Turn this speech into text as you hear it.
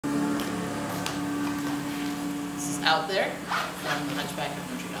Out There from Hunchback of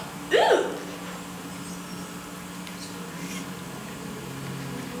Notre Dame. Ooh!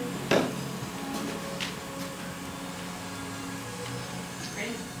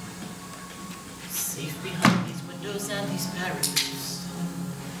 Great. Safe behind these windows and these barriers,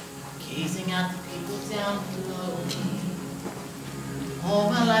 gazing at the people down below me. All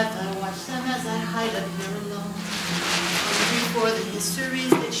my life I watch them as I hide up here alone, hungry for the histories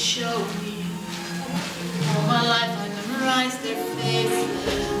they show me. All my life I memorize their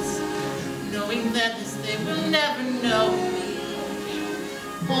faces, knowing that as they will never know me.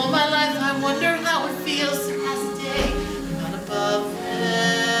 All my life I wonder how it feels to pass a day not above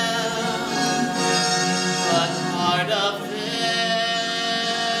them, but part of them.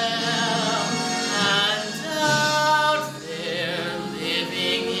 And out there,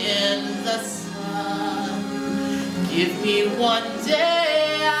 living in the sun, give me one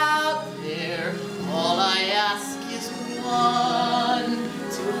day out there. All I ask is one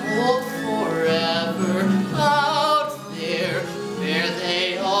to hold forever. Out there, where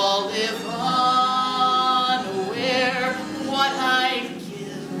they all live unaware. What I'd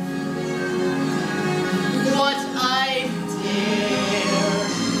give, what I'd dare,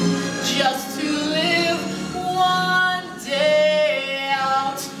 just to live one day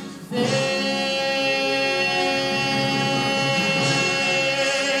out there.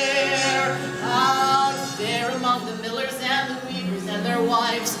 Among the millers and the weavers and their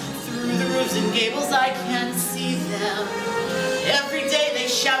wives, through the roofs and gables I can see them. Every day they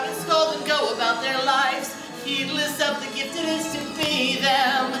shout and scold and go about their lives, heedless of the gift it is to be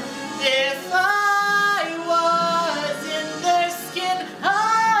them. If I was in their skin,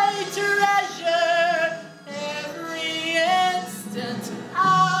 I'd treasure every instant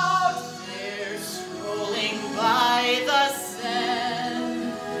out there, strolling by the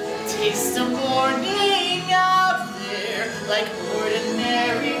sand. Taste the morning out there like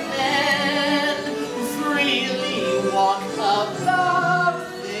ordinary men, freely walk about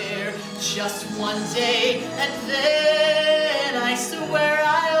there just one day, and then I swear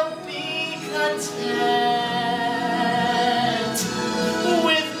I'll be content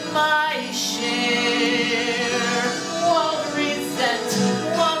with my share. Won't resent,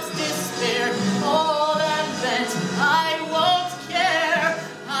 won't despair, all and bent, I won't care.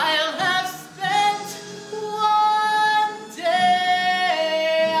 I'll have spent one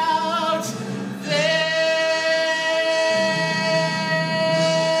day out there.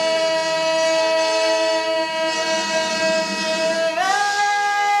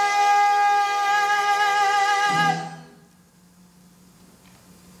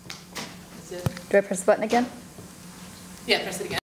 That's it. Do I press the button again? Yeah, press it again.